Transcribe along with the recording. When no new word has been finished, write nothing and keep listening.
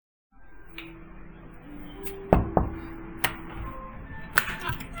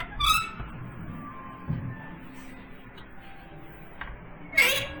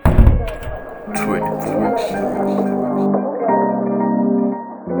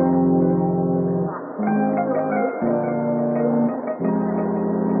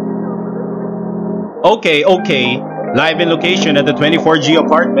Okay. Live in location at the 24G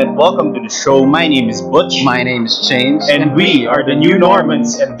apartment. Welcome to the show. My name is Butch. My name is James. And we are the New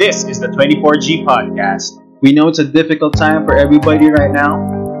Normans, and this is the 24G podcast. We know it's a difficult time for everybody right now.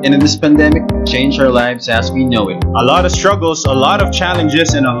 And in this pandemic, change our lives as we know it. A lot of struggles, a lot of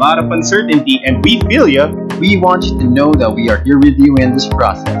challenges, and a lot of uncertainty, and we feel ya. We want you to know that we are here with you in this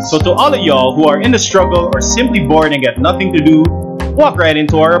process. So to all of y'all who are in the struggle or simply bored and got nothing to do, walk right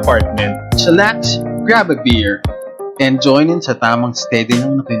into our apartment. Chillax, grab a beer, and join in sa tamang steady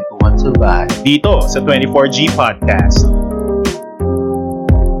ng nakwentuhan sa bahay. Dito sa 24G podcast.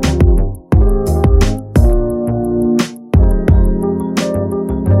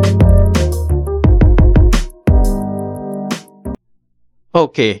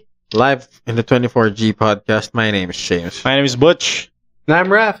 Okay, live in the 24G podcast. My name is James. My name is Butch. And I'm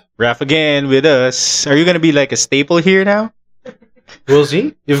Raph. Raph again with us. Are you gonna be like a staple here now? We'll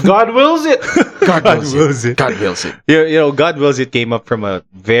see. If God wills it. God wills it. God wills it. You know, God wills it came up from a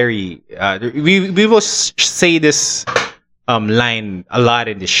very we will say this line a lot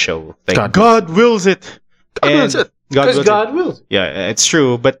in this show. Like, God wills it. God wills it. Because God wills it. Yeah, it's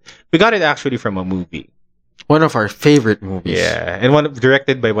true. But we got it actually from a movie. One of our favorite movies. Yeah, and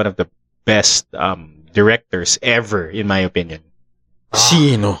directed by one of the best directors ever, in my opinion.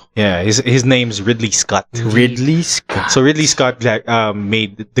 Sino? Yeah, his name's Ridley Scott. Ridley Scott. So Ridley Scott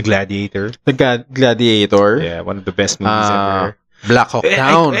made The Gladiator. The Gladiator. Yeah, one of the best movies ever. Black Hawk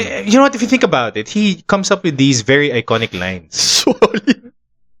Down. You know what? If you think about it, he comes up with these very iconic lines. Solid.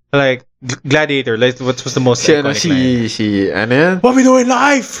 Like Gladiator. Like, what was the most iconic line? Ano yan? What we do in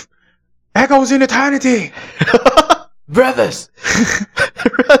life echoes in eternity. Brothers.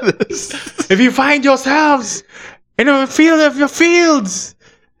 If you find yourselves in a field of your fields,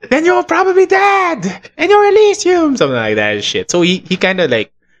 then you're probably dead in your Elysium. Something like that and shit. So he kind of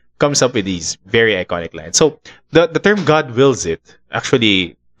like comes up with these very iconic lines. So the term God wills it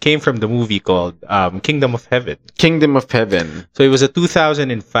actually came from the movie called Kingdom of Heaven. Kingdom of Heaven. So it was a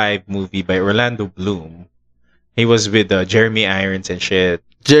 2005 movie by Orlando Bloom. He was with Jeremy Irons and shit.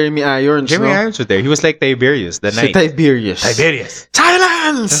 Jeremy Irons was there. He was like Tiberius, the knight. Tiberius.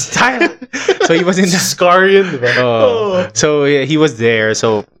 Silence! So he was in the Scarian. So yeah, he was there.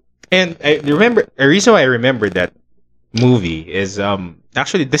 So, and the reason why I remember that movie is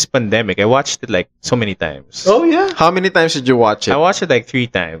actually this pandemic. I watched it like so many times. Oh yeah. How many times did you watch it? I watched it like 3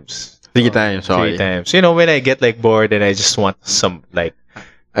 times. 3 times. Sorry. 3 times. You know, when I get like bored and I just want some like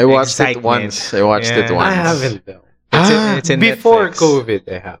I watched it excitement. once. I watched it once. I haven't though. It's in Before Netflix. COVID,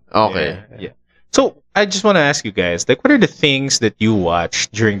 I have. Okay. Yeah. So I just want to ask you guys, like, what are the things that you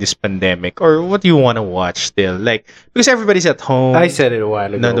watch during this pandemic, or what do you want to watch still? Like, because everybody's at home. I said it a while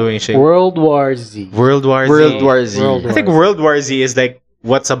ago. Not doing shit. World War Z. World War Z. World War Z. World I think World War Z is like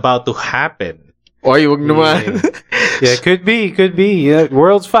what's about to happen. Oy, wag naman. Yeah, could be. Yeah,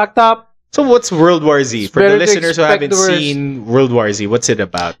 world's fucked up. So what's World War Z? For the better to listeners who expect haven't the worst. seen World War Z, what's it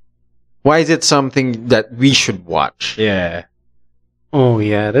about? Why is it something that we should watch? Yeah. Oh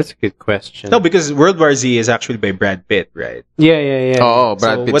yeah, that's a good question. No, because World War Z is actually by Brad Pitt, right? Yeah. Oh,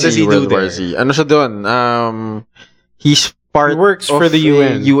 Brad So Pitt. what does he do World War there? Z. Ano siya doon? He's part He works of for the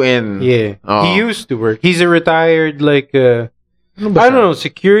UN. UN. Yeah, Oh. he used to work. He's a retired I don't know,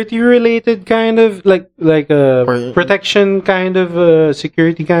 security related kind of like Or- protection kind of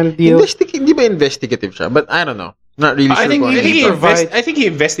security kind of deal. Hindi ba investigative siya? But I don't know. Not really sure. I think kung he- ano yun. provides- I think he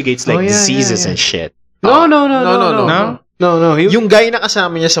investigates like Oh, yeah, diseases yeah. and shit. No. No? He, Yung guy na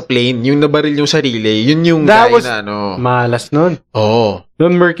kasama niya sa plane, yung nabaril yung sarili, yun yung That guy was- na ano. malas nun. Oh.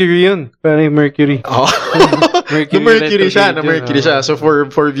 Yung Mercury yun. Parang Mercury. Oh. Mercury Na Mercury siya, na retrograde Mercury yun, siya. So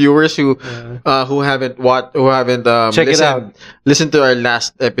for viewers who Yeah. haven't Check it out. listen to our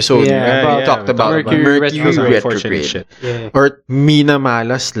last episode. Yeah, we about talked about Mercury Mercury Unfortunate retrograde. shit. Yeah. Or Mina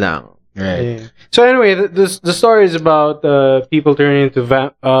Malas lang. Right. Yeah. So anyway, the story is about people turning into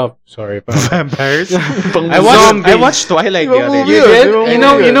sorry, Vampires? Zombies. I watched Twilight the other movie day. You did?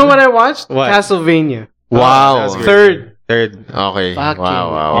 Yeah. You know what I watched? What? Castlevania. Wow. that was Third. Third. Okay. Fucking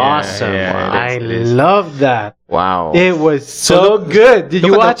Wow. awesome. Yeah, Wow. I it is. love that. Wow. It was So so look- good. Did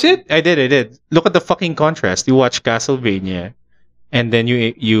you Look at watch it? I did. Look at the fucking contrast. You watch Castlevania, and then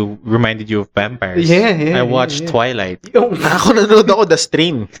you reminded you of vampires. Yeah, I watched yeah. Twilight. Ako nanonood ako, The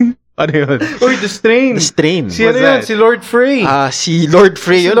Strain. Ano yun? Uy, The Strain. The Strain. Si ano What's yun? that? Si Lord Frey. Si Lord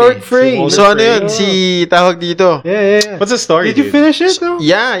Frey Si yun Lord eh. Frey. So ano yun? Oh. Si tawag dito. Yeah. What's the story? Did you dude? finish it? though?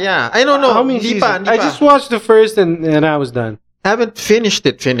 Yeah. I don't know. How many Hindi seasons? pa. I just watched the first and I was done. Haven't finished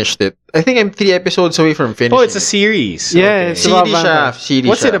it. I think I'm 3 episodes away from finishing. Oh, it's a series. Yeah, Okay. it's about CD siya. vampires. CD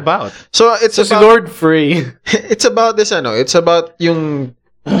What's siya. it about? So it's So si about Lord Frey. it's about this ano. It's about yung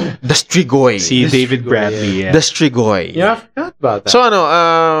The Strigoi. See David Strigoi, Bradley. Yeah. The Strigoi. Yeah, I forgot about that. So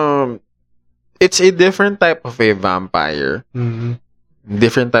it's a different type of a vampire. Mhm.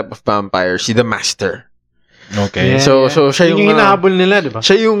 Different type of vampire. Si The Master. Okay. Yeah, So yeah. siya yung hinahabol nila, di ba?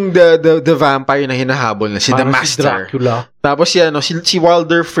 siya yung the vampire na hinahabol na si The Parang Master. Si Dracula. Tapos si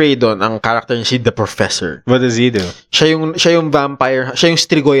Wilder Frey doon, ang character niya si The Professor. What does he do? Siya yung vampire, siya yung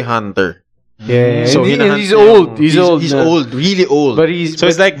Strigoi hunter. Yeah. So and hinahunt he's niya old. yung- He's old. He's na. old, really old. But he's So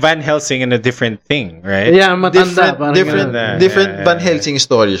it's like Van Helsing in a different thing, right? yeah, matanda. parang different ganun. Yeah. Van Helsing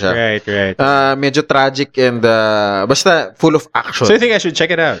story siya. Right. Medyo tragic and basta full of action. So I think I should check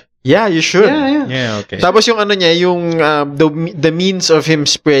it out. Yeah, you should. Yeah. Yeah. Okay. Tapos yung ano niya, yung the means of him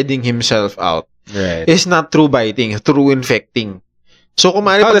spreading himself out Right. is not through biting, through infecting. So kung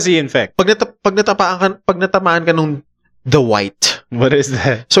maaari, How does he infect? pag natamaan ka nung the white. What is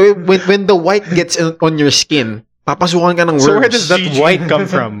that? So when the white gets on your skin, papasukan ka ng worms. So where does that white come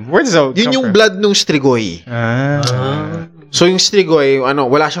from? Where does that Yun come yung from? blood nung Strigoi. So yung Strigoi,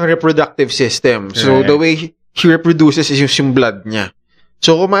 wala siyang reproductive system. So Right. the way he reproduces is yung blood niya.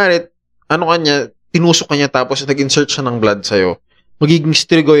 So kung maaari, tinusok ka niya tapos nag-insert siya ng blood sa'yo. Magiging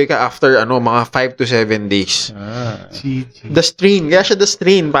Strigoi ka after mga 5 to 7 days. The strain. Kaya siya the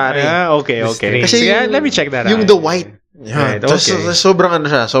strain, pare. Okay. Kasi Sige, yung- let me check that out. Yung the white. Yeah. Right, okay. Sobrang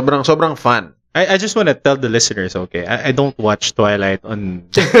siya. Sobrang fun. I just want to tell the listeners, okay, I don't watch Twilight on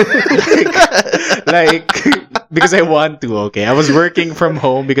like because I want to, okay. I was working from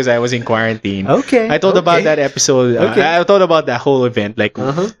home because I was in quarantine. Okay. I thought about that episode. Okay. I thought about that whole event, like in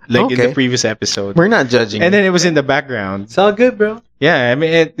Okay. the previous episode, We're not judging. and then it was in the background. It's all good, bro. Yeah, I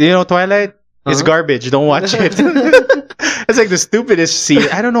mean, Twilight is garbage. Don't watch it. It's like the stupidest scene.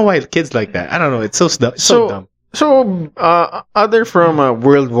 I don't know why kids like that. I don't know. It's so dumb. It's so dumb. So, other from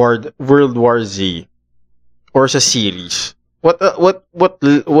World War Z or sa series, what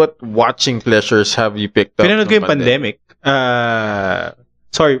watching pleasures have you picked up? Pinanood ko nung yung pandemic.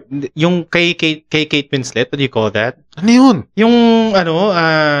 Sorry, yung kay Kate Winslet, what do you call that? Ano yun? Yung what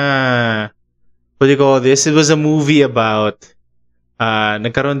do you call this? It was a movie about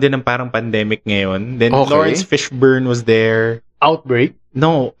nagkaroon din ng parang pandemic ngayon. Then Okay. Lawrence Fishburne was there. Outbreak.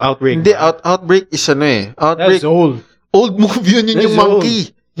 No, Outbreak. Hindi, Outbreak is Outbreak. That's old. Old movie yun That's yung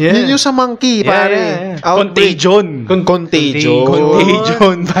monkey. Yeah. Yun yung sa monkey, Yeah, pare. yeah. Outbreak. Contagion. Contagion.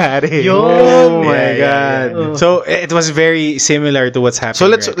 Contagion, pare. Yun. Oh my Yeah. God. So it was very similar to what's happening.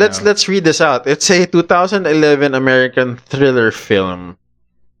 So let's right now. let's read this out. It's a 2011 American thriller film.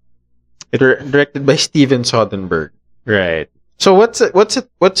 Directed by Steven Soderbergh. Right. So what's it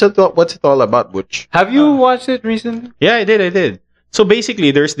all about, Butch? Have you watched it recently? Yeah, I did. So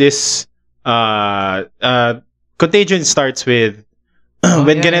basically, there's this Contagion starts with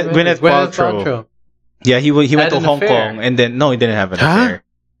when Gwyneth Paltrow. Yeah, he went Had to an Hong affair. Kong, and then no, he didn't have an Huh?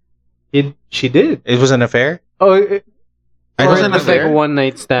 affair. She did. It was an affair. Oh, it It or was it an was like a affair? one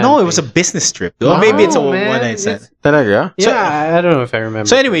night stand. No, it was a business trip. Or Wow, maybe it's a man. one night stand. Talaga? Yeah, So- I don't know if I remember.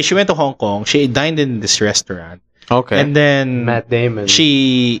 So anyway, she went to Hong Kong. She dined in this restaurant, Okay. and then Matt Damon.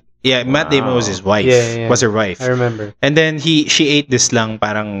 Matt Damon was his wife. Yeah. Was her wife. I remember. And then she ate this lang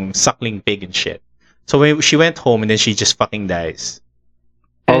parang suckling pig and shit. So when she went home and then she just fucking dies.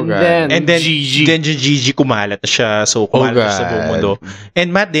 And God. then, And then Gigi. Gigi kumalat na siya. So kumalat na sa buong mundo. And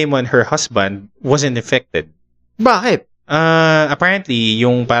Matt Damon, her husband, wasn't infected. Bakit? Apparently,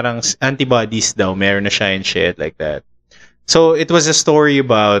 yung parang antibodies daw, meron na siya and shit like that. So it was a story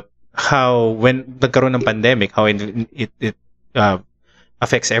about how when nagkaroon ng pandemic, how it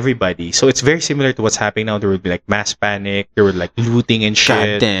affects everybody. So it's very similar to what's happening now. There would be like mass panic. There were like looting and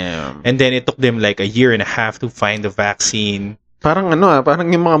shit. Goddamn. And then it took them like a year and a half to find the vaccine. Parang parang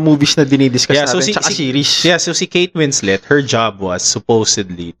yung mga movies na dinidiscuss Yeah, so natin, tsaka series. Yeah, so si Kate Winslet, her job was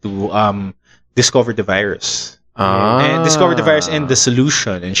supposedly to discover the virus. And discover the virus and the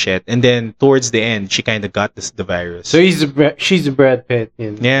solution and shit. And then towards the end, she kind of got the virus. So she's a Brad Pitt.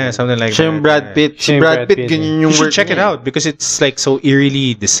 Yeah, something like Siya that. yung Brad Pitt. Si Siya yung Brad Brad Pitt, Pitt, ganyan You yung should work check it niya. out because it's like so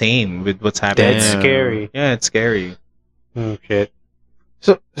eerily the same with what's happening. That's Damn. scary. Yeah, it's scary. Oh, shit.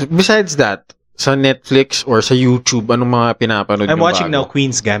 So, besides that, sa Netflix or sa YouTube, anong mga pinapanood I'm yung watching now bago?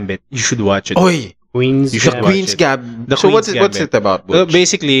 Queen's Gambit. You should watch it. Oy! Queen's You should The watch Queen's it. Gab. The So Queen's what's it about, Butch?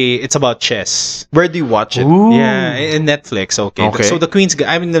 Basically, it's about chess. Where do you watch it? Ooh. Yeah, in Netflix. Okay. Okay. So the Queen's,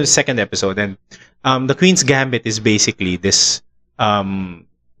 I'm in the second episode, and the Queen's Gambit is basically this,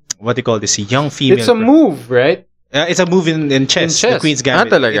 what do you call this? A young female. It's a move, right? It's a move in chess. In The chess. Queen's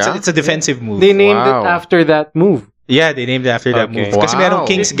Gambit. talaga? It's a defensive move. They named Wow. it after that move. Yeah, they named it after that Okay. move. Kasi Wow. merong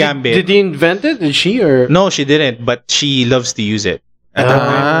King's Gambit. Did he invent it? Did she or? No, she didn't, but she loves to use it. At that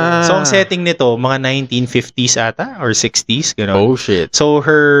time. Ah. So, ang setting nito, mga 1950s ata or 60s, gano'n. Oh, shit. So,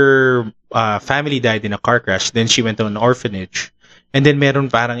 her family died in a car crash. Then, she went to an orphanage. And then, meron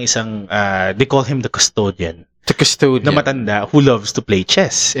parang isang, they call him the custodian. The custodian. Na matanda who loves to play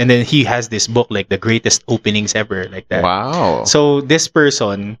chess. And then, he has this book, like, the greatest openings ever, like that. Wow. So, this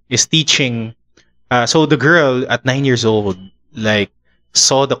person is teaching, so the girl at 9 years old, like,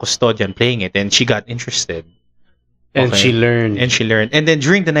 saw the custodian playing it and she got interested. And Okay. she learned. And she learned. And then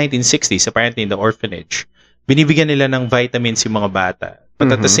during the 1960s, apparently in the orphanage, binibigyan nila ng vitamins yung mga bata.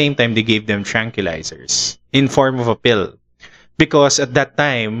 But at the Mhm. same time, they gave them tranquilizers in form of a pill. Because at that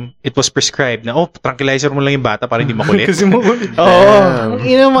time, it was prescribed na, tranquilizer mo lang yung bata para hindi makulit. Kasi mo. Damn. Ang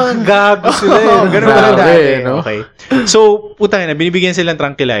ina mga gago sila. Oo, ganun pala Grabe, dati. no? Okay. So, putang na, binibigyan silang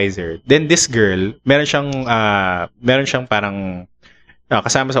tranquilizer. Then this girl, meron siyang parang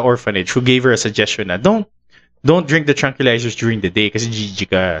kasama sa orphanage who gave her a suggestion na, don't drink the tranquilizers during the day kasi GG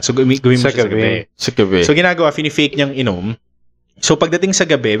ka. So, gawin mo Sa siya sa gabi. Sa gabi. So, ginagawa, fini-fake niyang inom. So, pagdating sa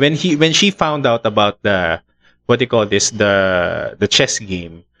gabi, when she found out about the chess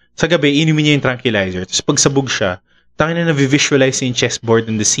game, sa gabi, inumin niya yung tranquilizer. Tapos, pagsabog siya, tangin na visualize yung chessboard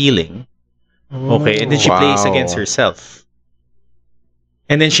on the ceiling. Okay, and then she plays Wow. against herself.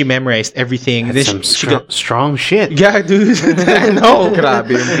 And then she memorized everything. And then That's some she got... strong shit. Yeah, dude. I know.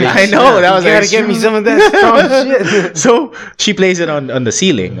 Grabe yung place. I know. That was You gotta like... get me some of that strong shit. So, she plays it on the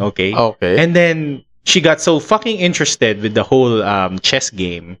ceiling, okay? Okay. And then, she got so fucking interested with the whole chess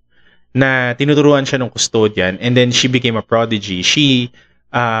game na tinuturuan siya ng custodian, and then she became a prodigy.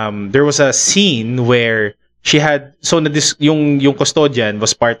 There was a scene where she had, yung custodian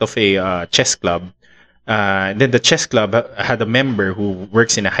was part of a chess club. Then the chess club had a member who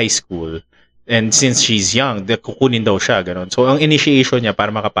works in a high school. And since she's young, kukunin daw siya, ganun. So, ang initiation niya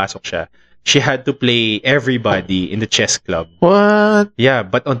para makapasok siya, she had to play everybody in the chess club. What? Yeah,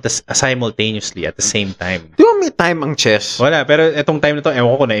 but simultaneously at the same time. Di ba may time ang chess? Wala, pero etong time na to,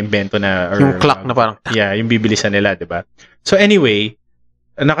 ewan ko na invento na. Or, Yung clock na parang... Yeah, yung bibilisan nila, di ba? So anyway,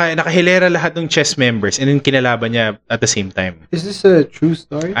 nakahilera lahat ng chess members and then kinalaban niya at the same time. Is this a true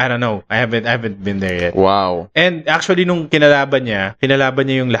story? I don't know. I haven't been there yet. Wow. And actually, nung kinalaban niya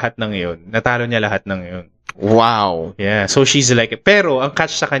yung lahat ng yun. Natalo niya lahat ng yun. Wow. Yeah, so she's like, pero ang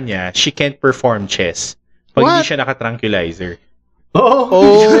catch sa kanya, she can't perform chess. Pag hindi What? siya naka-tranquilizer.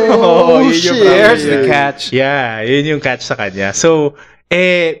 Oh, yun yung shit. There's the catch. Yeah, yun yung catch sa kanya. So,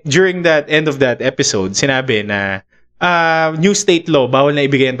 during that end of that episode, sinabi na new state law, bawal na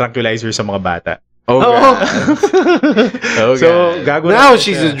ibigay ang tranquilizer sa mga bata. Oh, Oh, so, gago Now na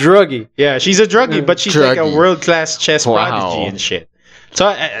she's siya. a druggie. Yeah, she's a druggie, but she's like a Druggie. world-class chess Wow. prodigy and shit. So,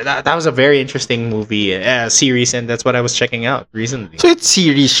 that was a very interesting movie, series, and that's what I was checking out recently. So it's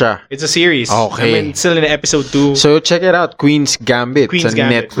series siya. It's a series. Okay. I mean, still in episode 2. So check it out, Queen's Gambit Queen's sa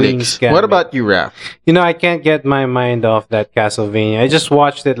Gambit. Netflix. Queen's Gambit. What about you, Raph? You know, I can't get my mind off that Castlevania. I just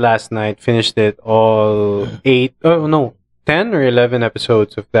watched it last night, finished it all 10 or 11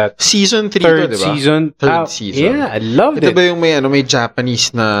 episodes of that Season 3 third to, diba? season. Third season. Yeah, I loved Ito it. ba yung may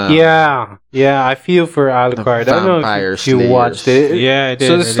Japanese na... Yeah, I feel for Alucard. I don't know Vampire if you Slayers. watched it. Yeah,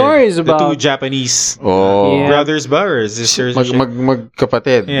 So the story is the two about Japanese Oh. Yeah. brothers, sisters. and shit.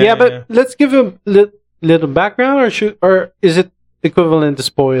 Magkapatid. Yeah. but let's give a little background, or is it equivalent to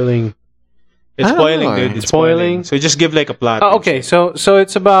spoiling? It's I don't spoiling, know, dude. eh. It's spoiling. Spoiling. So just give like a plot. Okay, so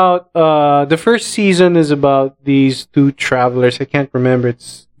it's about the first season is about these two travelers. I can't remember.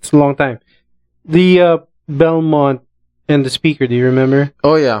 It's a long time. The Belmont and the speaker. Do you remember?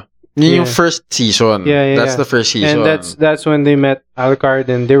 Oh, yeah. Yun yung Yeah. first season. Yeah. That's the first season. And that's when they met Alucard,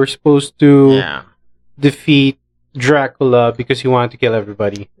 and they were supposed to Yeah. defeat Dracula because he wanted to kill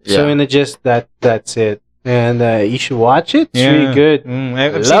everybody. So Yeah. in a gist, that's it. And you should watch it. It's Yeah. really good.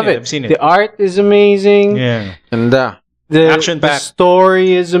 I've Love seen it. it. I've seen it. The art is amazing. Yeah. And The Action-packed.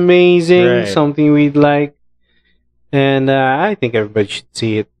 story is amazing. Right. Something we'd like. And I think everybody should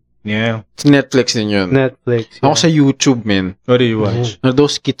see it. Yeah. it's Netflix din yun. Netflix. Ako sa YouTube, man. What do you watch? Ano daw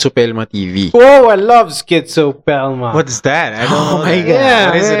Schizopelma TV. Oh, I love Schizopelma. What is that? I don't Oh know. my that. God. Yeah,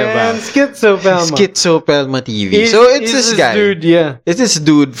 What is it man, about? Schizopelma. Schizopelma TV. He's- So it's he's this guy. dude, yeah. It's this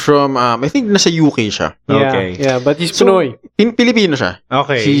dude from, I think nasa UK siya. Okay. Yeah, but he's So, Pinoy. Pilipino siya.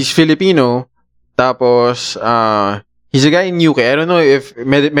 Okay. He's Filipino. Tapos, he's a guy in UK. I don't know if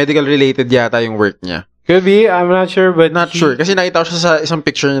medical related yata yung work niya. Could be, I'm not sure, but Not sure. Kasi nakita ko siya sa isang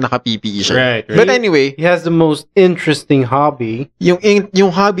picture niya naka-PPE siya. Right. But anyway, he has the most interesting hobby. yung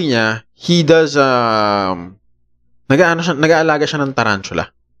hobby niya, he does, nag-aalaga siya ng tarantula.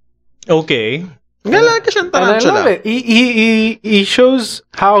 Okay. Nag-aalaga siya ng And I tarantula. love it. He shows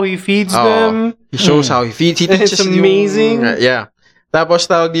how he feeds Oo. them. He shows how he feeds. He It's teaches amazing. yeah. Tapos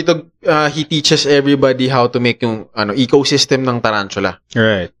tawag dito, he teaches everybody how to make yung ecosystem ng tarantula.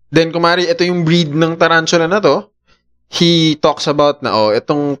 Right. Then, kumari, ito yung breed ng tarantula na to. He talks about na,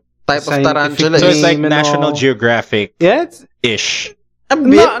 itong type of Scientific tarantula So is it's like Name and National all. Geographic Yeah, it's ish. a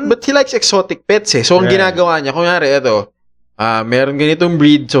bit, but he likes exotic pets eh. So, ang Right. ginagawa niya, kumari, ito, meron ganitong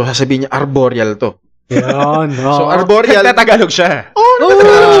breed, so sasabihin niya, arboreal to. yeah, no. So, arboreal. Nagtatagalog siya.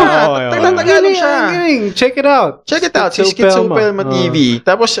 Nagtatagalog siya. okay. Nagtatagalog siya. Check it out. Check it out, si Schizo Schizopelma TV.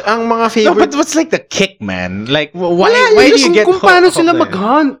 Tapos, ang mga No, favorite... but what's like the kick, man? Like, why Wala, do yun you get kung paano hooked sila there?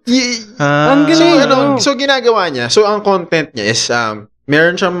 mag-hunt. Ah. Ang So, galing. so, ginagawa niya, so, ang content niya is,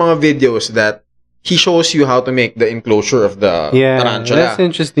 meron siyang mga videos that he shows you how to make the enclosure of the Yeah, tarantula. that's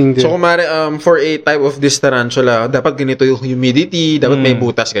interesting. So, Dude. kumari, for a type of this tarantula, dapat ganito yung humidity, dapat may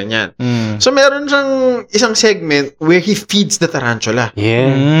butas, ganyan. Mm. So, meron siyang isang segment where he feeds the tarantula. Yeah.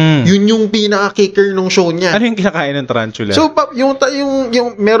 Mm. Yun yung pinaka-kicker nung show niya. Ano yung kinakain ng tarantula? So, yung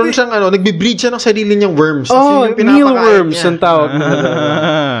meron siyang, nagbe-breed siya ng sarili niyang worms. Oh, Yun yung pinapakain mealworms niya. ang tawag nila.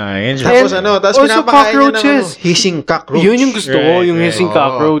 Tapos tapos also pinapakain niya ng cockroaches. hissing cockroach. Yun yung gusto ko, Right, yung right. hissing Oo.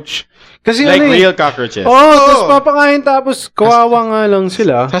 cockroach. Kasi like ano real cockroaches. tapos papakain tapos kawawa nga lang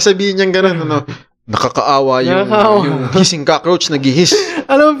sila. Sasabihin niyang gano'n, nakakaawa yung, Nakakaawa. yung hissing cockroach nag-hiss.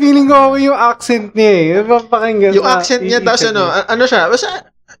 Alam mo, feeling ko okay yung accent niya eh. Papakinggan Yung accent niya, tapos ano siya, basta,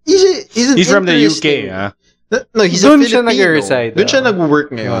 he's an He's from the interesting- UK, No, he's Doon a siya Filipino. nag-reside, Doon siya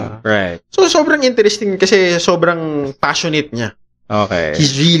nag-work ngayon. Right. So, sobrang interesting kasi sobrang passionate niya. Okay.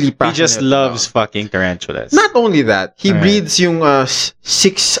 He's really He passionate. just loves about- fucking tarantulas. Not only that, he Right. breeds yung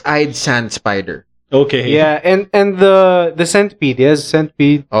six-eyed sand spider. Okay. Yeah, and the centipede, yes,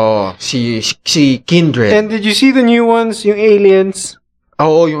 centipede. Oh, si Kindred. And did you see the new ones, yung aliens?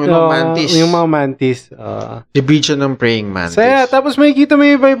 Oo, yung mantis. Yung mga mantis. I-breed siya ng praying mantis. Saya, tapos makikita mo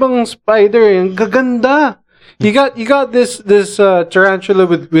yung iba-ibang spider, yung gaganda. You got this tarantula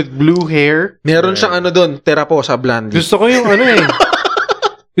with blue hair. Meron siyang doon, Teraposa blandi. Gusto ko yung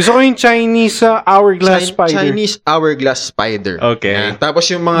gusto ko yung Chinese hourglass spider. Chinese hourglass spider. Okay. Yan. Tapos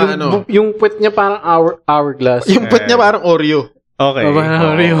yung mga Yung puwet niya parang hourglass. yung put niya parang Oreo. Okay. Oh,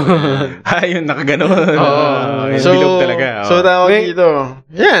 parang Oreo. Yun, nakaganon. So, Bilog talaga. So, tawag May- dito.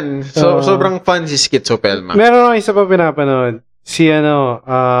 Yan. So, sobrang fun si Schizopelma. Meron ako isa pa pinapanood. Si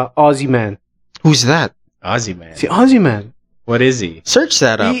Ozzy Man. Who's that? Ozzy, man. Si Ozzy Man. What is he? Search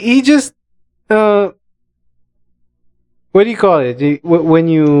that up. He just what do you call it? When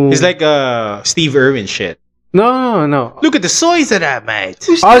you He's like Steve Irwin shit. No. Look at the size of that, mate.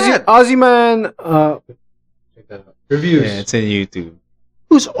 Who's Ozzy that? Ozzy Man Reviews. Yeah, it's in YouTube.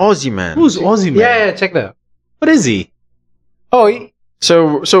 Who's Ozzy Man? Who's Ozzy, man? Yeah, check that out. What is he? Oh,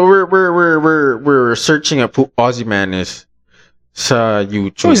 So we're searching up who Ozzy Man is sa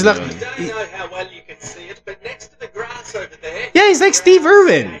YouTube. So he's like, I don't know how well you can see it, but next to the grass over there, yeah, he's like Steve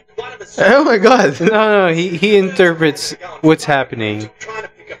Irwin. one of us Oh my god. no, he interprets what's happening. trying to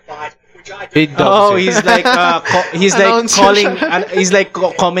pick a fight, which I He do. does Oh, it. he's like he's like Announcer calling siya. he's like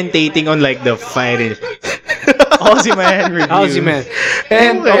commentating on like the fight. Ozzy Man review. Ozzy Man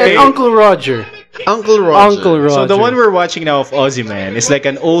and, Okay. and Uncle Roger. Uncle Roger. Uncle Roger. So the one we're watching now of Ozzy Man is like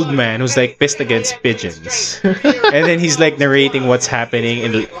an old man who's like pissed against pigeons, and then he's like narrating what's happening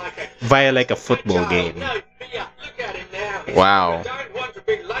in via like a football game. No fear. Look at him now. Wow. Don't want to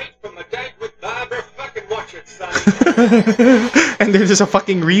be late from the date with Barbara. Fucking watch it, son. And there's just a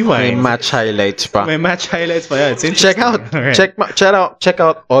fucking May rewind. match highlights pa. May match highlights pa. Yeah, it's Check interesting. out. Alright. Check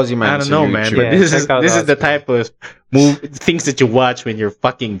out Ozzy Man. I don't sa know, YouTube. man, but Yeah, this check is out this is the Ozzy. type of things that you watch when you're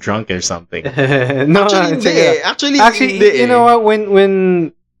fucking drunk or something. No, Actually, check hindi. it out. Actually, Actually, hindi you know what?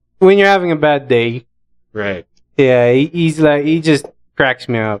 When you're having a bad day, Right. yeah, he's like he just cracks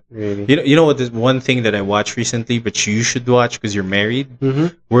me up. Really. You know what? This one thing that I watched recently, but you should watch because you're married. Mm-hmm.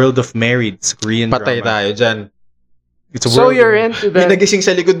 World of Married. It's a Korean Patay drama. tayo dyan. It's a So world you're of- into May that nagising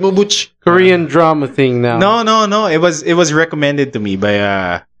sa likod mo, Butch. Korean drama thing now? No. It was recommended to me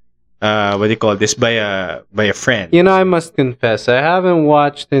by what do you call this? By a friend. You know, I must confess, I haven't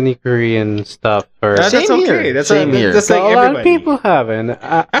watched any Korean stuff. Or That's Same okay. here. That's Same here. That's a like lot everybody. of people haven't.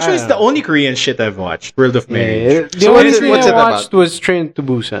 Actually, it's the only Korean shit I've watched. World of Marriage. The So only what's thing it I about? watched was Train to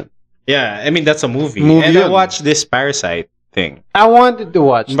Busan. Yeah, I mean that's a movie. Movie And I yun. watched this Parasite thing. I wanted to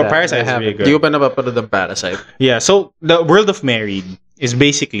watch But that. Parasite I is really haven't. good. Di ko pa napapanood ng Parasite. Yeah, so the World of Married is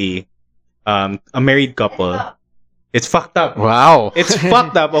basically a married couple. It's fucked up. Wow. It's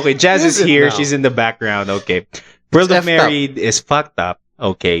fucked up. Okay, Jazz is Is it here. now? She's in the background. Okay. World It's of effed up. Married is fucked up.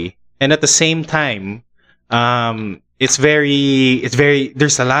 Okay. And at the same time, it's very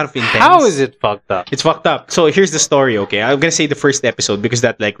there's a lot of intense. How is it fucked up? It's fucked up. So here's the story, okay? I'm gonna say the first episode because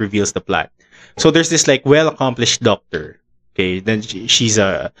that like reveals the plot. So there's this like well-accomplished doctor Okay, then she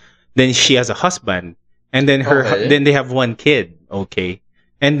has a husband, and then Okay. then they have one kid. Okay,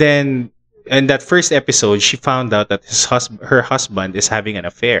 and then in that first episode, she found out that her husband is having an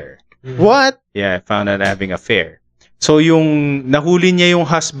affair. What? Yeah, found out having an affair. So yung nahuli niya yung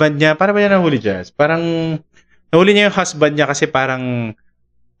husband niya, para ba niya nahuli, Jazz? Parang nahuli niya yung husband niya kasi parang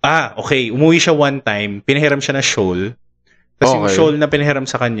okay, umuwi siya one time, pinahiram siya ng shawl. Tapos yung Okay. shawl na pinahiram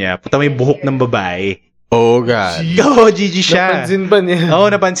sa kanya, puta may buhok ng babae. Oh, God. GG siya. Napansin ba niya?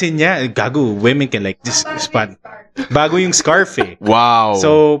 Oo, napansin niya. Gago, women can like this spot. Bago yung scarf eh. Wow.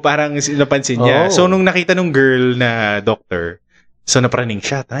 So, parang napansin niya. Oh. So, nung nakita nung girl na doctor, so napraning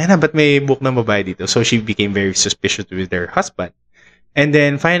siya. Ay na, ba't may buhok ng babae dito? So, she became very suspicious with her husband. And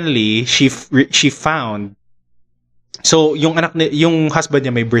then, finally, she found, so, yung husband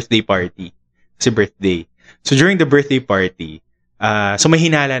niya may birthday party. Kasi birthday. So, during the birthday party, so may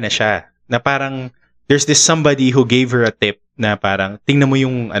hinala na siya. Na parang, there's this somebody who gave her a tip na parang, tingnan mo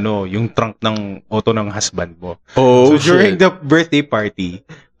yung, yung trunk ng auto ng husband mo. Oh, So during shit. the birthday party,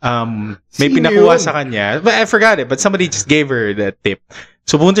 may Sino pinakuha yun? sa kanya. But I forgot it, but somebody just gave her that tip.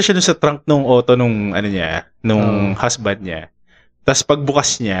 So pumunta siya dun sa trunk ng auto nung husband niya. Tapos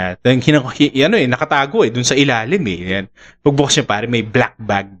pagbukas niya, nakatago dun sa ilalim Yan. Pagbukas niya pare may black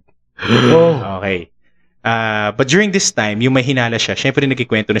bag. Okay. But during this time, yung may hinala siya, syempre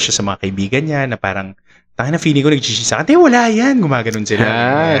nagkikwento na siya sa mga kaibigan niya na parang, tangina na feeling ko nag-GG sa akin. Wala yan. Gumaganon sila.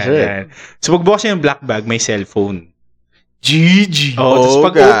 Yan. So pagbukas niya yung black bag, may cellphone. GG. Tapos Oh,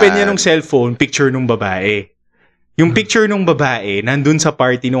 pag-open God. niya ng cellphone, picture nung babae. Yung picture nung babae, nandun sa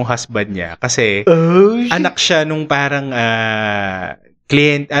party nung husband niya. Kasi, anak siya nung parang,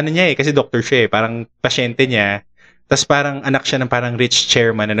 client, kasi doctor siya parang pasyente niya. Tapos parang anak siya ng parang rich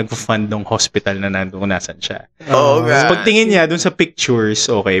chairman na nagpo-fund ng hospital na nandun kung nasan siya. Oh, Tapos God. pagtingin niya dun sa pictures,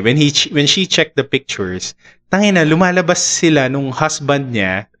 okay, when she checked the pictures, tangina, lumalabas sila nung husband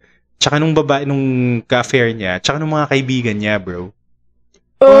niya, tsaka nung babae, nung ka-affair niya, tsaka nung mga kaibigan niya, bro.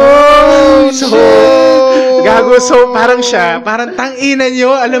 So, gago, so parang siya, parang tangina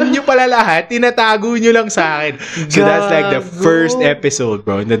nyo, alam nyo pala lahat, tinatago nyo lang sa akin. So that's like the first episode,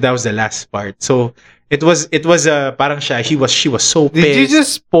 bro. And that was the last part. So, it was parang siya, she was so pissed. Did you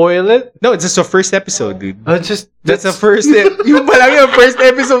just spoil it? No, it's just the first episode, dude. That's the That's first yung pa lang yun, first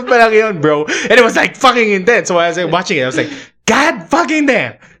episode pa lang yun, bro. And it was like fucking intense. So I was like watching it, I was like, God fucking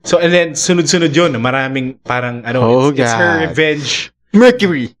damn. So and then sunod-sunod yun, maraming parang it's her God. revenge.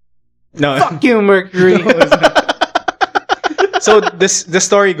 Mercury. No. fuck you, Mercury. So the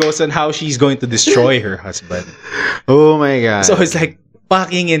story goes on how she's going to destroy her husband. Oh, my God. So it's like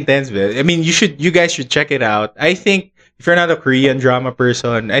fucking intense, man. I mean, you guys should check it out. I think if you're not a Korean drama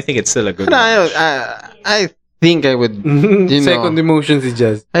person, I think it's still a good watch. I think I would, Second emotions is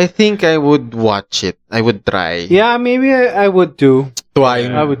just. I think I would watch it. I would try. Yeah, maybe I would too.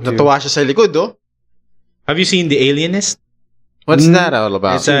 I would do. Natuwa siya sa likod, oh. Have you seen The Alienist? What's that all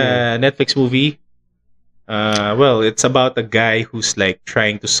about? It's a Netflix movie. Well, it's about a guy who's like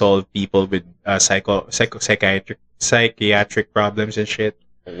trying to solve people with psychiatric problems and shit.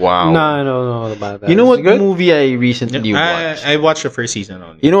 Wow. No, I don't know about that. You know what Is it good? movie I recently watched? I watched the first season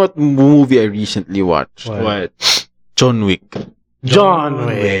only. You know what movie I recently watched? What? John Wick. John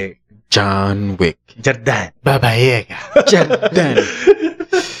Wick. John Wick. Jordan. Babae ka. Jordan.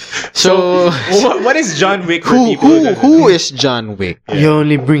 So, What is John Wick for people? who is John Wick? You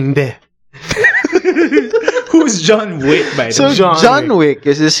only bring death. Who's John Wick, by the So way? John Wick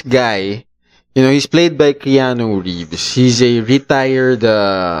is this guy. You know, he's played by Keanu Reeves. He's a retired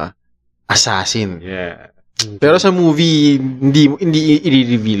assassin. Yeah. Pero sa movie, hindi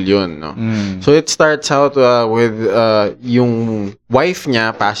i-reveal yun, no? So it starts out with yung wife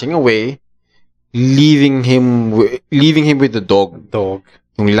niya passing away, leaving him with the dog.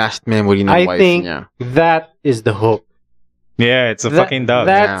 Yung last memory ng I wife think niya. that is the hook. Yeah, it's a fucking dog.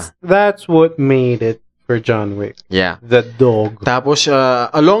 That's what made it for John Wick. Yeah. The dog. Tapos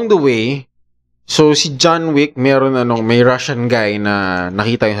along the way, so si John Wick may Russian guy na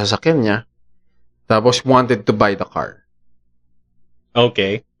nakita yung sasakyan niya. Tapos wanted to buy the car.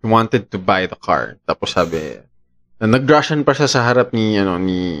 Okay. He wanted to buy the car. Tapos sabi, nag-Russian pa siya sa harap ni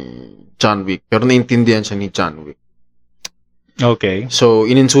John Wick. Pero naintindihan siya ni John Wick. Okay. So,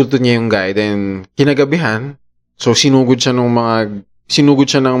 ininsulto niya yung guy. Then, kinagabihan, so sinugod siya ng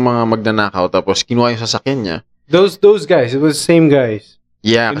mga magnanakaw. Tapos, kinuha yung sasakyan niya. Those guys. It was the same guys.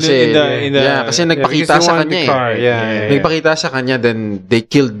 Yeah, In kasi, the- kasi nagpakita because he sa wanted kanya the car. eh. Yeah. Nagpakita sa kanya, then they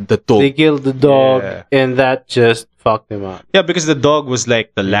killed the dog. They killed the dog, Yeah. and that just fucked him up. Yeah, because the dog was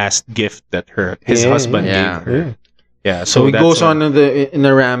like the last gift that his Yeah, husband yeah. gave her. Yeah, So, he that's goes why- on in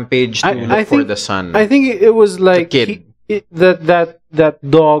a rampage to I look for think- the son. I think it was like kid. that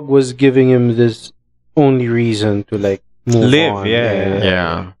dog was giving him this only reason to like move Live, on.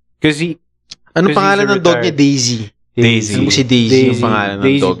 Yeah. Because he Ano Because pangalan he's ng dog niya? retired. Daisy. Daisy. Alam mo si Daisy, yung pangalan ng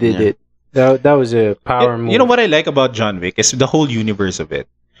Daisy dog did niya. it. That was a power move. You know what I like about John Wick is the whole universe of it.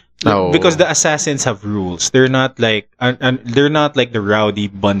 Oh. Because the assassins have rules. They're not like they're not like the rowdy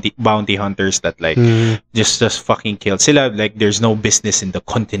bounty hunters that like Mhm. just fucking kill. Sila like there's no business in the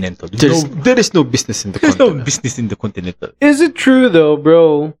Continental. There is no business in the There's no continent. business in the Continental. Is it true though,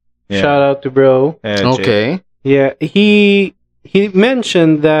 bro? Yeah. Shout out to bro. Okay. Yeah, he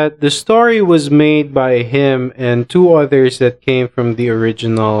mentioned that the story was made by him and two others that came from the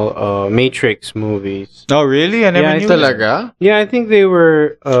original Matrix movies. Oh really? I never Yeah, knew. Talaga? Yeah, I think they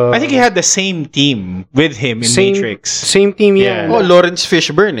were. I think he had the same team with him in same, Matrix. Same team, yeah. Oh, Lawrence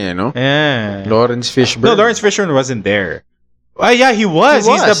Fishburne no? Yeah. Lawrence Fishburne. No, Lawrence Fishburne wasn't there. Oh yeah, he was.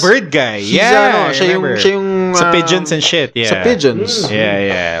 He He's was. the bird guy. He's, yeah, I siya remember. yung Sa pigeons and shit. Yeah. Sa pigeons.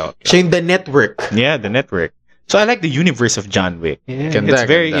 Yeah. Siya yung The Network. Yeah, the network. So I like the universe of John Wick. Yeah. Ganda, It's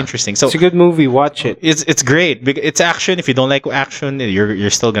very ganda. interesting. So It's a good movie. Watch it. it's great. It's action. If you don't like action,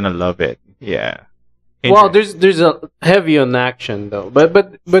 you're still gonna love it. Yeah. Well, there's a heavy on action though,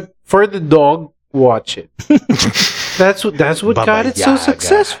 but for the dog, watch it. That's what Baba got it so Yaga.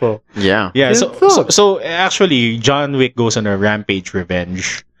 successful. Yeah. Yeah, so, Good so thought. so actually John Wick goes on a rampage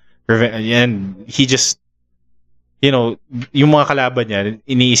revenge. And he just yung mga kalaban niya,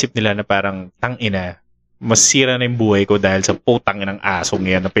 iniisip nila na parang tangina, masira na yung buhay ko dahil sa putang ng asong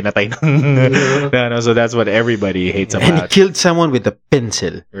yan na pinatay ng so that's what everybody hates And he about. killed someone with a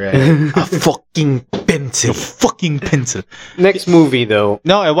pencil. Right. A fucking pencil. The fucking pencil. Next movie though.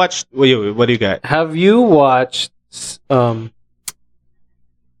 No, I watched what do you got? Have you watched?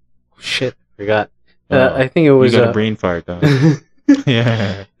 Shit, forgot. I think it You was got a brain fart. Huh?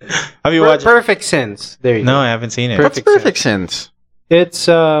 Yeah. Have you watched Perfect Sense. There you No, go. I haven't seen it. What's perfect sense? It's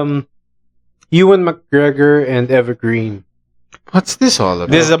Ewan McGregor and Evergreen. What's this all about?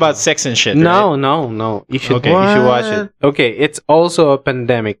 This is about sex and shit. No, right? no. You should Okay. you should watch What? it. Okay, it's also a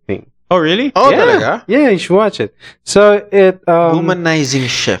pandemic thing. Oh, really? Oh, yeah. talaga? Yeah, you should watch it. So it Womanizing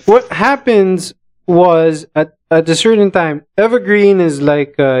chef. what happens was at a certain time, Evergreen is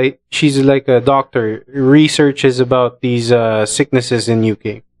like she's like a doctor, researches about these sicknesses in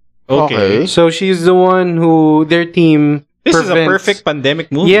UK. Okay. So she's the one who their team This is a prevents- perfect pandemic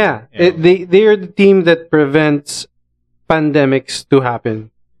movie. Yeah, they are the team that prevents pandemics to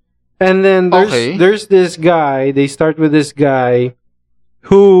happen. And then there's this guy. They start with this guy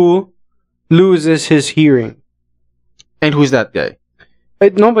who loses his hearing. And who's that guy?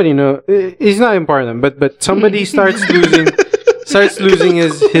 Nobody know. He's not important, but somebody starts losing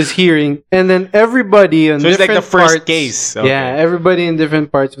his hearing, and then everybody on So it's like different the first parts, case. Yeah, everybody in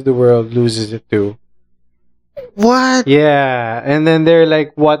different parts of the world loses it too. What? Yeah, and then they're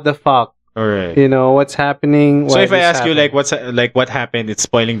like, "What the fuck? All right. You know what's happening?" So Why if I this ask you happened?" what happened, it's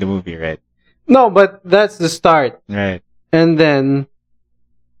spoiling the movie, right? No, but that's the start, Right. and then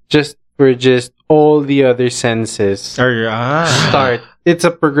we're just all the other senses Or start. It's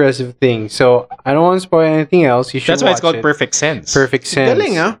a progressive thing, so I don't want to spoil anything else. You should. That's why it's watch called it. Perfect Sense. Perfect sense.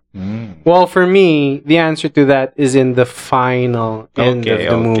 Galing, ah. Mm. Well, for me, the answer to that is in the final end Okay, of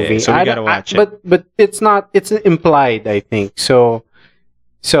the okay. movie. So we I gotta don't- watch it. But it's not. It's implied, I think. So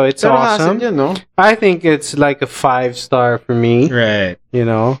it's Pero awesome. hassle yun, no? I think it's like a 5-star for me. Right. You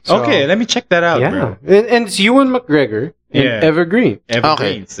know. So, Okay, let me check that out, yeah, bro. and it's Ewan McGregor and Yeah. Evergreen.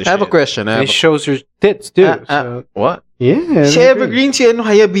 Evergreens, the I have a shit. question. And it shows her tits too. So, What? yeah. Si Evergreen, si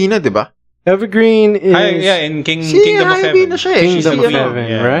Hayabina, di ba? Evergreen is In Si Kingdom of Heaven. Hayabina siya eh. She's Kingdom the of queen. Heaven,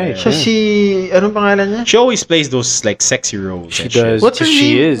 Yeah, right? Siya si... Anong pangalan niya? She always plays those like sexy roles. She and shit. does. What's her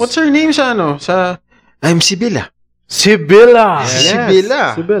She name? is. What's her name sa ano? Sa... I'm Sibila. Sibylla. Yeah. Yes, Sibylla.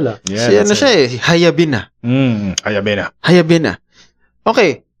 Sibylla. Yeah, Si ano that's siya eh. Hayabina. Ayabena. Hayabina.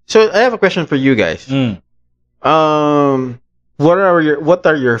 Okay. So, I have a question for you guys. Mm. What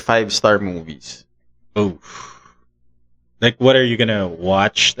are your 5-star movies? Oh. Like, what are you gonna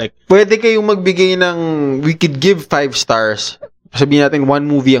watch? Like, Pwede kayong magbigay ng... We could give 5 stars. Sabihin natin, one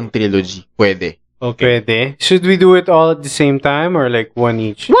movie ang trilogy. Pwede. okay. Pwede. Should we do it all at the same time or like one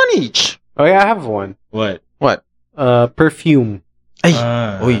each? One each. Oh yeah, I have one. What? What? Perfume. Ay,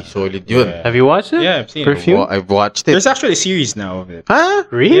 Ah. uy, solid yun. Yeah. Have you watched it? Yeah, I've seen Perfume? Well, I've watched it. it. There's actually a series now of it. Ha?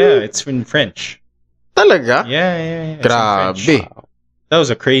 Really? Yeah, it's in French. Talaga? Yeah. It's in French. Grabe. That was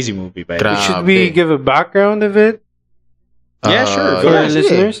a crazy movie, by the way. Grabe. Should we give a background of it? Yeah, sure. For Yeah, our sige.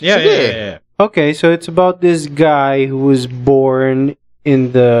 listeners? Yeah, Sige. yeah. Okay, so it's about this guy who was born in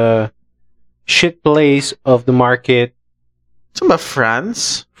the shit place of the market, Saan ba?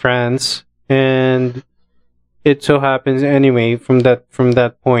 France? France, and it so happens anyway from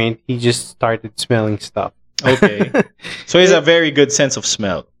that point he just started smelling stuff. Okay. So he has a very good sense of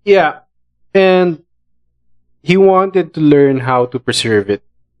smell. Yeah, and he wanted to learn how to preserve it.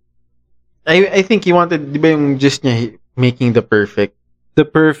 I think he wanted, di ba yung gist niya, making the perfect.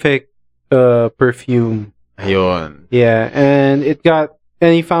 Perfume. Ayun. Yeah, and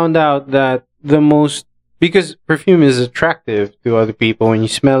he found out that because perfume is attractive to other people. When you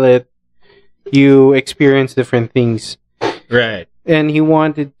smell it, you experience different things. Right. And he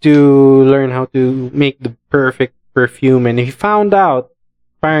wanted to learn how to make the perfect perfume, and he found out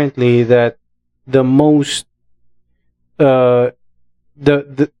apparently that the most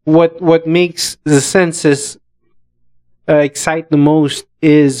what makes the senses excite the most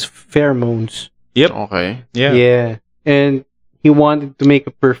is pheromones. Yep. Okay. Yeah. And he wanted to make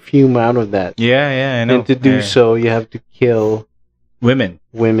a perfume out of that. Yeah, I know. And to do so, you have to kill women.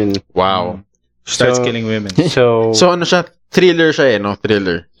 Wow. Starts So- killing women. So, So ano siya? Thriller siya no?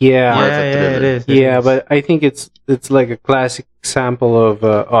 Thriller. yeah, More of a thriller. it is. yeah, but I think it's like a classic example of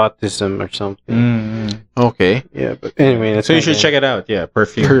autism or something. Mm. Okay. Yeah, but anyway, that's So you should check it out. Yeah,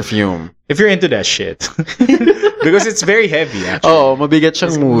 perfume. Perfume. If you're into that shit. Because it's very heavy, actually. Oh, mabigat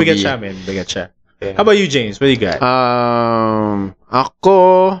siyang movie. Bigat siya, man. Bigat siya. How about you, James? What do you got? Ako,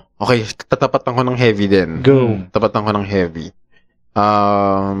 okay, tatapatan ko ng heavy din. Go. Tapatan ko ng heavy.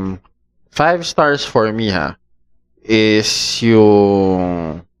 5 stars for me is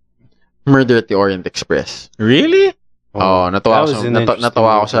yung Murder at the Orient Express. Really? Oh, that was an interesting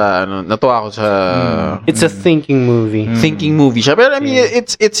natuwa ako sa It's a thinking movie. thinking movie siya. Pero I mean,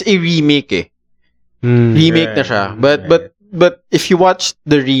 it's a remake eh. Remake na siya. But if you watch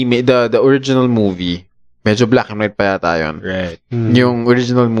the remake, the original movie, medyo black and white pa yata yun. Right. Yung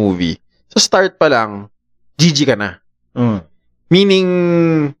original movie. Sa start pa lang, GG ka na. Mm. Meaning,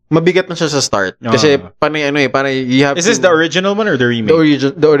 mabigat na siya sa start. Kasi, panay you have Is this the original one or the remake?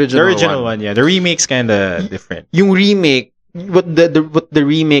 the original one, yeah. The remake's kind of different. Yung remake, what the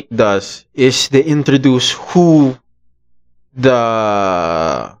remake does is they introduce who the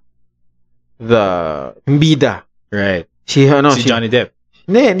bida. Right. Si Johnny Depp.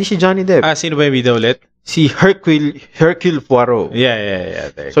 Hindi si Johnny Depp. Sino ba yung bida ulit? Si Hercule Poirot. Yeah.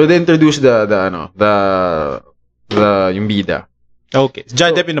 There. So they introduce the yung bida. Okay.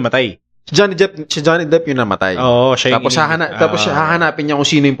 Johnny Depp yung namatay. Si Johnny Depp yung namatay. Oo, siya yung... Tapos hahanapin niya kung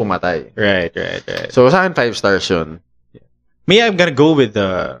sino yung pumatay. Right. So sa akin 5 stars yun. Me, I'm gonna go with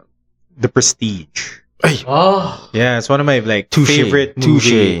the Prestige. Ay, Yeah, it's one of my Touche. favorite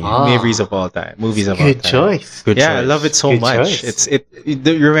Touche. movies of all time. Good choice. good Yeah, I choice. love it so Good much. choice.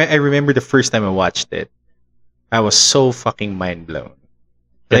 I remember the first time I watched it. I was so fucking mind blown.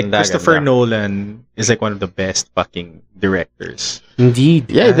 Like Ganda, Christopher ganda. Nolan is like one of the best fucking directors.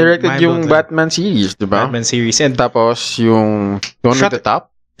 Indeed. Yeah, he directed Mind yung blown. Batman series, di ba? Batman series and Tapos yung one Shut- with the top.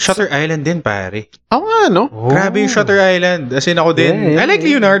 Shutter Island din, pare. Oo nga, no? Oh. Grabe yung Shutter Island. As in ako din. Yeah, I like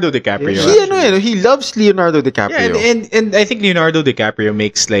yeah. Leonardo DiCaprio. He loves Leonardo DiCaprio. Yeah, and I think Leonardo DiCaprio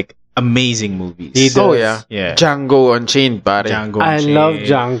makes like amazing movies. He does. Oh, yeah. Yeah. Django Unchained, pare. Django I Unchained. love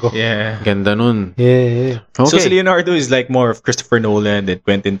Django. Yeah. Ganda nun. Yeah. Okay. So si Leonardo is like more of Christopher Nolan than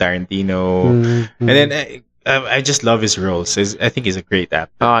Quentin Tarantino. Mm-hmm. And then I just love his roles. I think he's a great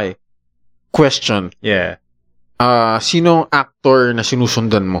actor. Okay. Question. Yeah. Sinong actor na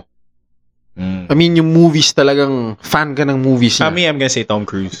sinusundan mo? Mm. I mean, yung movies talagang fan ka ng movies niya. Me, I'm gonna say Tom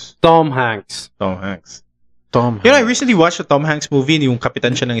Cruise. Tom Hanks. Tom Hanks. Tom You know, I Hanks. recently watched a Tom Hanks movie, yung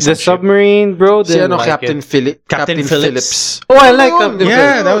kapitan siya ng isang The ship. submarine, bro. Si didn't like Captain it. Philip. Captain Phillips. Oh, I like Ayun, Captain Yeah,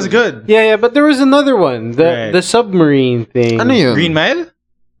 Phillips. that was good. Yeah, but there was another one. Right. The submarine thing. Ano yun? Green Mile?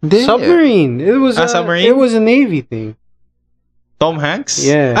 Hindi. Submarine. It was submarine? It was a Navy thing. Tom Hanks?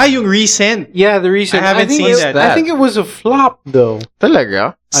 Yeah. Yung recent. Yeah, the recent. I haven't think seen it- that. I think it was a flop though.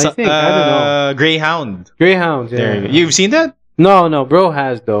 Talaga? I think I don't know. Greyhound. Greyhound. Yeah. There you go. You've seen that? No, bro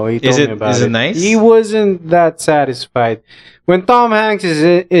has though. He told me about is it nice? He wasn't that satisfied. When Tom Hanks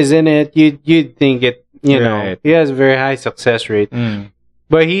is in it, you'd think it. You know, Right. he has a very high success rate. Mm.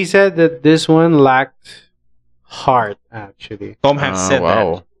 But he said that this one lacked heart. Actually, Tom Hanks said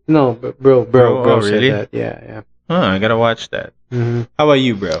wow. no, but bro Oh, said really? that. Yeah. that. I gotta watch that. Mm-hmm. How about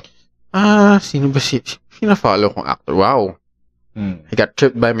you, bro? Sino ba follow kong actor? Wow. Mm. I got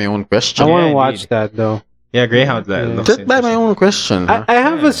tripped by my own question. I want to indeed. watch that though. Yeah, Greyhound. Yeah. Looks Tripped by my interesting. own question. I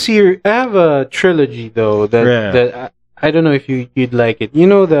have I have a trilogy though that Yeah. that I don't know if you'd like it. You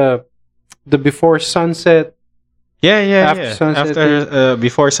know the Before Sunset. Yeah. After sunset, After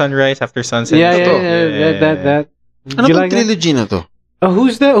before sunrise, after sunset. Yeah, Ito. that. Ano You bang like that? trilogy na to?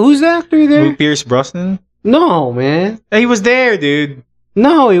 Who's the actor Who, there? Pierce Brosnan? No, man. He was there, dude.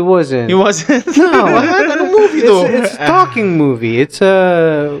 No, he wasn't. He wasn't. No. What? Anong movie though. It's a talking movie. It's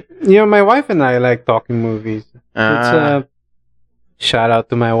my wife and I like talking movies. It's shout out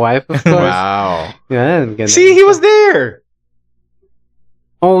to my wife, of course. Wow. Yeah. See, he was there.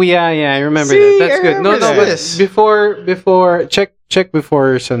 Oh yeah, I remember See, that. That's I good. No, remember but this. before check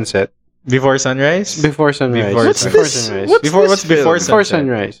before sunset. Before sunrise? Before sunrise. Before What's sunrise. this? sunrise. What's Before this what's film? before Before sunset?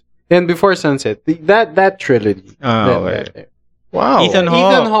 sunrise. And before sunset. That trilogy. Oh, That- wait. Wow. Ethan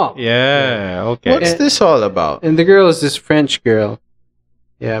Hawke. Ethan Hawke. Yeah, okay. What's this all about? And the girl is this French girl.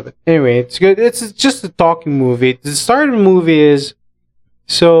 Yeah, but anyway, it's good. It's just a talking movie. The start of the movie is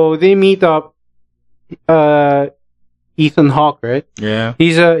so they meet up. Ethan Hawke, right? Yeah.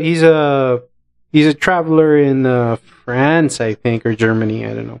 He's a traveler in France, I think, or Germany.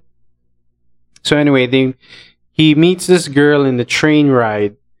 I don't know. So anyway, he meets this girl in the train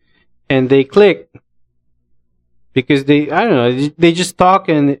ride, and they click because I don't know, they just talk,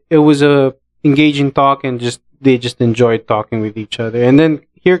 and it was a engaging talk, and they just enjoyed talking with each other. And then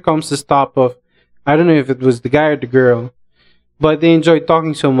here comes the stop of, I don't know if it was the guy or the girl, but they enjoyed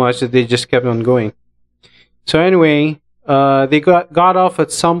talking so much that they just kept on going. So anyway, they got off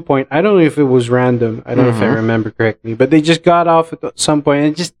at some point. I don't know if it was random. I don't know if I remember correctly, but they just got off at some point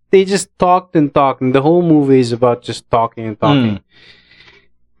and they just talked and talked, and the whole movie is about just talking and talking.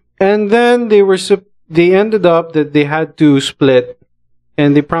 And then they ended up that they had to split,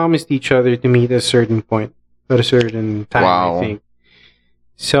 and they promised each other to meet at a certain point at a certain time. Wow. I think.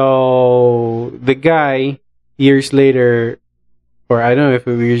 So the guy years later, or I don't know if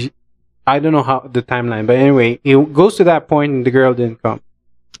it was. I don't know how the timeline, but anyway, he goes to that point and the girl didn't come.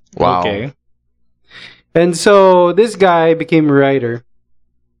 Wow. Okay. And so this guy became a writer.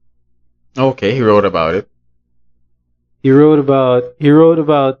 Okay, he wrote about it. He wrote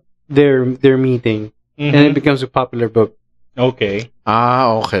about their meeting, and it becomes a popular book. Okay.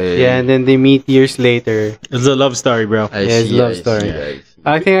 Okay. Yeah, and then they meet years later. It's a love story, bro. I Yeah, it's see, a love I see, story. I see.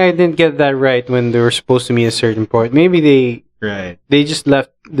 I think I didn't get that right when they were supposed to meet a certain point. Maybe Right. they just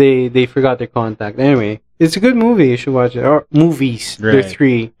left. They forgot their contact. Anyway, it's a good movie. You should watch it. Or movies. There are Right.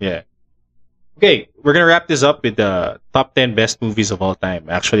 3. Yeah. Okay, we're gonna wrap this up with the top 10 best movies of all time.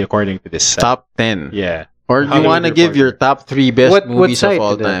 Actually, according to this site. Top 10. Yeah. Or you Hollywood want to give Reporter. your top 3 best What movies site of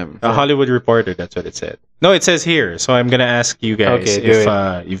all is that? time? A Hollywood Reporter, that's what it said. No, it says here. So I'm gonna ask you guys Okay, do if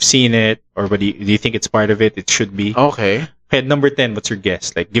it. you've seen it, or do you think it's part of it? It should be. Okay. Okay, number 10, what's your guess?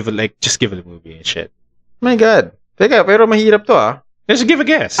 Just give it a movie and shit. My God. Teka, pero mahirap to ah. Just give a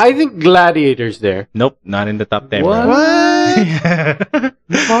guess. I think Gladiator's there. Nope, not in the top 10. What? bro.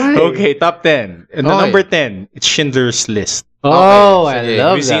 Why? Okay, top 10. And the Okay. number 10, it's Schindler's List. Oh, Okay, I sige. love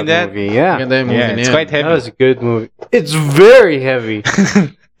Have you seen that? movie. Yeah. Maganda yung movie Yeah, na it's yan. quite heavy. That was a good movie. It's very heavy.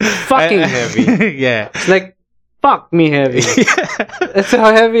 Fucking heavy. Yeah. It's like, fuck me heavy. That's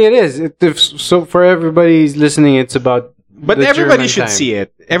how heavy it is. So for everybody who's listening, it's about. But the everybody German should time. see it.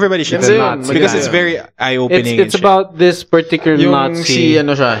 Everybody should It's see yun, it. Because it's maganda. very eye-opening. It's and shit. about this particular Yung Nazi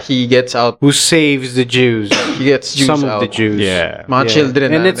he gets out, who saves the Jews. he gets Jews Some out. of the Jews. Yeah. Mga Yeah. children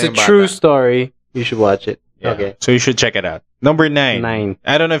And na, it's na a yung bata. true story. You should watch it. Yeah. Okay. So you should check it out. Number 9. 9.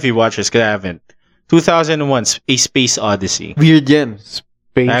 I don't know if you watched this because I haven't. 2001, A Space Odyssey. Weird yan.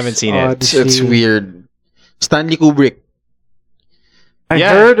 Space I haven't seen it. It's weird. Stanley Kubrick. I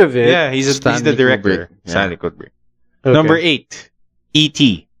Yeah. heard of it. Yeah, he's the Stanley director. Kubrick. Yeah. Stanley Kubrick. Okay. Number 8,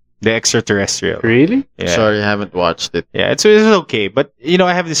 E.T., the extraterrestrial. Really? Yeah. Sorry, I haven't watched it. Yeah, it's okay, but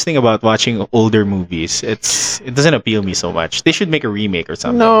I have this thing about watching older movies. It doesn't appeal me so much. They should make a remake or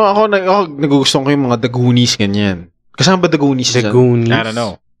something. No, ako nagugustuhan ko yung mga The Goonies, ganyan. Kasama ba The Goonies The dyan? Goonies. I don't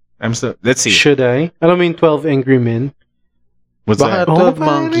know. Let's see. Should I? I don't mean 12 Angry Men. What's Baka that? 12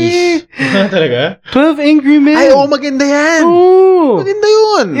 Monkeys. Talaga? 12 Angry Men. Ay, maganda yan. Oh, Maganda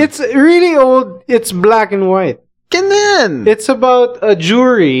yun. it's really old. It's black and white. Maganda yan. It's about a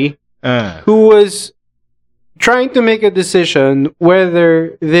jury Uh, who was trying to make a decision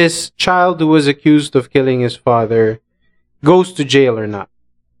whether this child who was accused of killing his father goes to jail or not.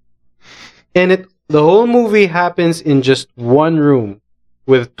 And the whole movie happens in just one room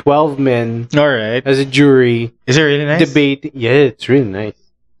with 12 men all right. as a jury Is it really nice? debating. Yeah, it's really nice.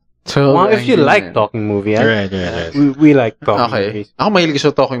 So, Well, if you Angry like Man. talking movie, yeah? Right. We like talking Okay. movies. Ako mahilig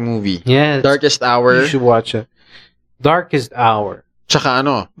sa talking movie. Yeah, Darkest Hour. you should watch it. Darkest Hour. Tsaka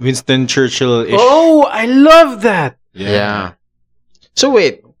ano? Winston Churchill-ish. Oh, I love that. Yeah. So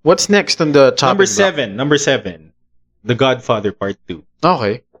wait, what's next on the chopping Number 7. The Godfather Part 2. block?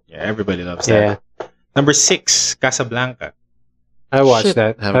 Okay. Yeah, everybody loves Yeah, that. Number 6, Casablanca. I watched Shit,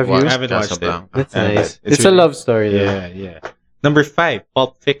 that. haven't Have you? watched I haven't watched it. Casablanca. That's Yeah, nice. it's It's a really- love story. Though. Yeah. Number 5,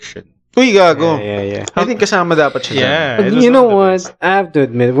 Pulp Fiction. Uy, gago. Yeah. I think kasama dapat siya dyan. Yeah. But it was you know one of the what? I have to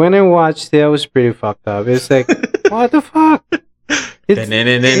admit, when I watched it, I was pretty fucked up. It's like, what the fuck? It's,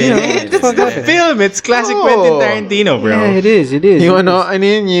 best. fuck It's a happened? film. It's classic Oh. Quentin Tarantino, bro. Yeah, it is. Yung ano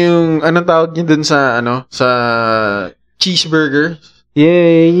yun, yung, anong tawag niyo dun sa, sa cheeseburger?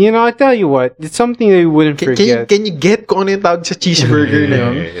 Yeah, you know, I tell you what, it's something that you wouldn't forget. Can you get kung ano yung tawag sa cheeseburger na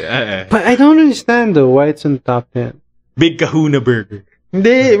yun? But I don't understand though why it's on top 10. Big Kahuna Burger.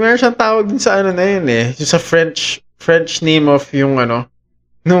 Hindi, meron siyang tawag din sa ano na yun eh. Yung sa French name of yung ano,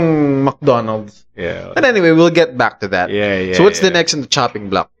 nung McDonald's. Yeah. But anyway, we'll get back to that. Yeah. So what's the next in the chopping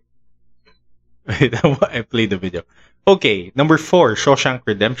block? Wait, I played the video. Okay, number 4, Shawshank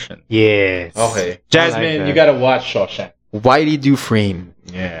Redemption. Yes. Jasmine, that. you gotta watch Shawshank. Whitey Dufresne.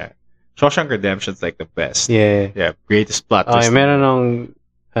 Yeah. Shawshank Redemption's like the best. Yeah. Yeah, greatest plot Okay, twist. meron nung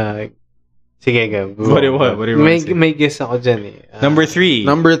sige go. What do you want to say? May guess ako dyan eh. Number 3,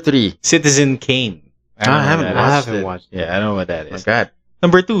 Number 3. Citizen Kane. I haven't know what that is. I haven't watched it. Yeah, I don't know what that Oh my is. God.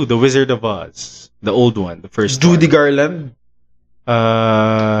 Number 2, The Wizard of Oz. The old one, the first Judy one. Garland.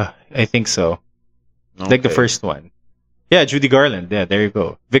 I think so. Like the Okay. first one. Yeah, Judy Garland. Yeah, there you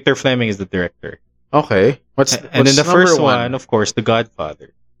go. Victor Fleming is the director. Okay. And then the number first one, of course, The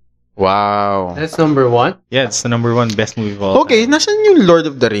Godfather. Wow. That's number 1? Yeah, it's the number 1 best movie of all Okay, time. nasan yung Lord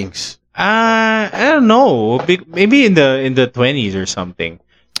of the Rings? I don't know. Maybe in the 20s or something.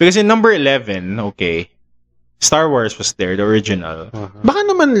 Because in number 11, okay, Star Wars was there, the original. Baka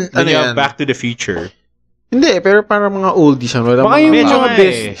naman, Then ano you yan? have Back to the Future. Hindi, pero parang mga oldies. Ano, wala Baka mga yung Medyo mga nga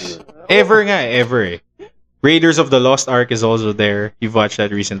business. Ever eh. Raiders of the Lost Ark is also there. You've watched that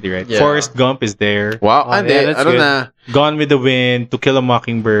recently, right? Yeah. Forrest Gump is there. Wow, Oh, hindi. yeah, that's Ano good. na, Gone with the Wind, To Kill a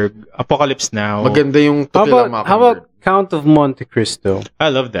Mockingbird, Apocalypse Now. maganda yung How Tukila about Count of Monte Cristo? I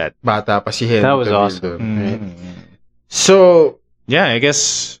love that. Bata pa si Henry. That was Cavill awesome. dun. Mm. So, Yeah, I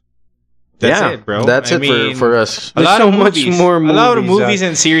guess that's it, bro. That's I it mean, for us. A There's lot so of much movies. more A lot of movies movies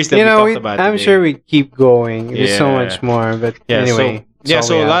and series that You know, we talked about I'm today. sure we'd keep going. There's so Yeah. much more, but Yeah, anyway.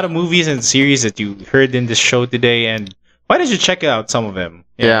 so a lot of movies and series that you heard in this show today, and why don't you check out some of them?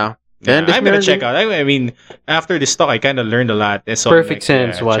 Yeah. And if I'm gonna meron check din- out. I mean, after this talk, I kind of learned a lot. So Perfect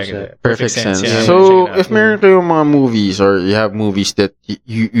sense, watch check it. Perfect sense. Yeah, So, check it out. if meron kayong mga movies or you have movies that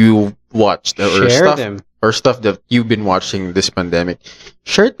you watched or Share stuff them. or stuff that you've been watching this pandemic,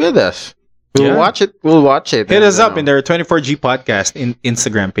 share it with us. We'll Yeah. watch it. We'll watch it. hit And, us up you in know, their 24G podcast in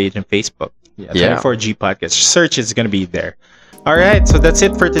Instagram page and Facebook. Yeah. 24G podcast. Search is gonna be there. All right, so that's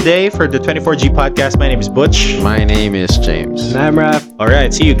it for today for the 24G podcast. My name is Butch. My name is James. And I'm Raph. All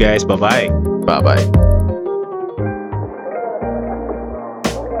right, see you guys. Bye bye. Bye bye.